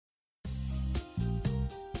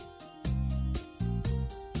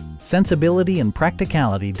Sensibility and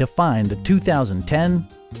practicality define the 2010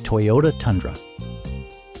 Toyota Tundra.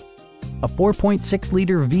 A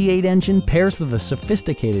 4.6-liter V8 engine pairs with a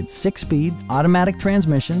sophisticated 6-speed automatic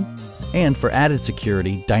transmission, and for added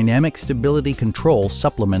security, dynamic stability control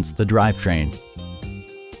supplements the drivetrain.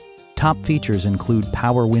 Top features include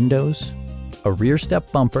power windows, a rear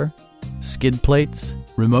step bumper, skid plates,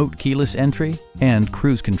 remote keyless entry, and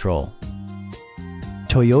cruise control.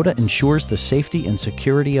 Toyota ensures the safety and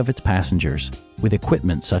security of its passengers with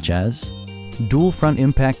equipment such as dual front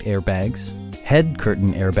impact airbags, head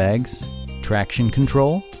curtain airbags, traction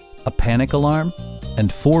control, a panic alarm, and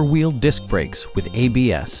 4-wheel disc brakes with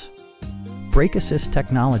ABS. Brake Assist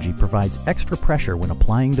technology provides extra pressure when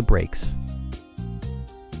applying the brakes.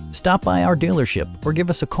 Stop by our dealership or give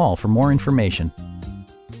us a call for more information.